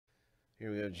Here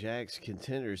we go, Jack's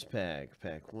Contenders pack.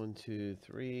 Pack 1, 2,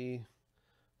 3,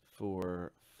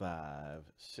 4, 5,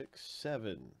 6,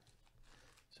 7.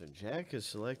 So Jack has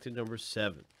selected number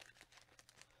 7.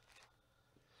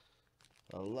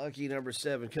 A lucky number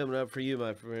 7 coming up for you,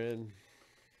 my friend.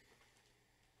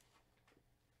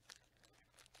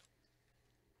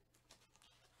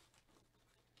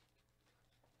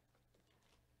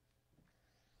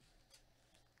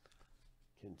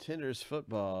 Contenders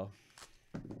football.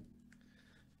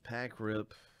 Pack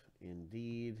rip,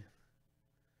 indeed.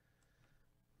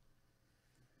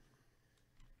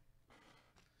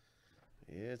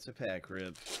 It's a pack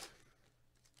rip.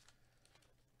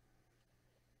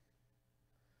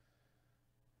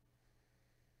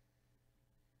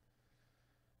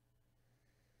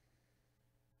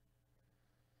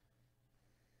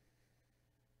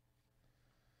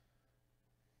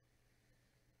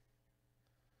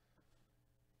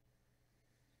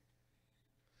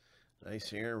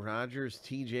 Nice Aaron Rodgers,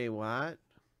 TJ Watt.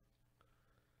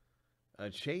 A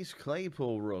Chase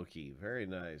Claypool rookie. Very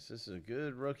nice. This is a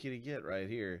good rookie to get right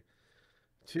here.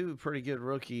 Two pretty good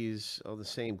rookies on the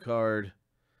same card.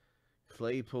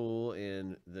 Claypool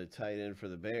and the tight end for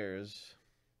the Bears.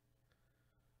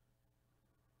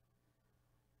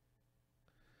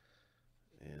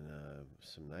 And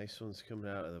some nice ones coming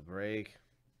out of the break.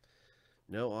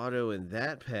 No auto in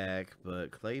that pack,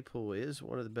 but Claypool is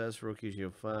one of the best rookies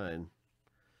you'll find.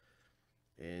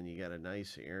 And you got a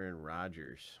nice Aaron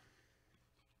Rodgers.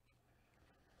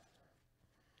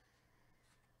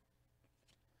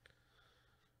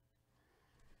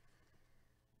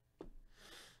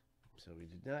 So we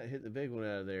did not hit the big one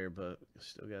out of there, but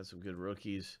still got some good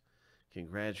rookies.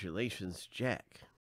 Congratulations, Jack.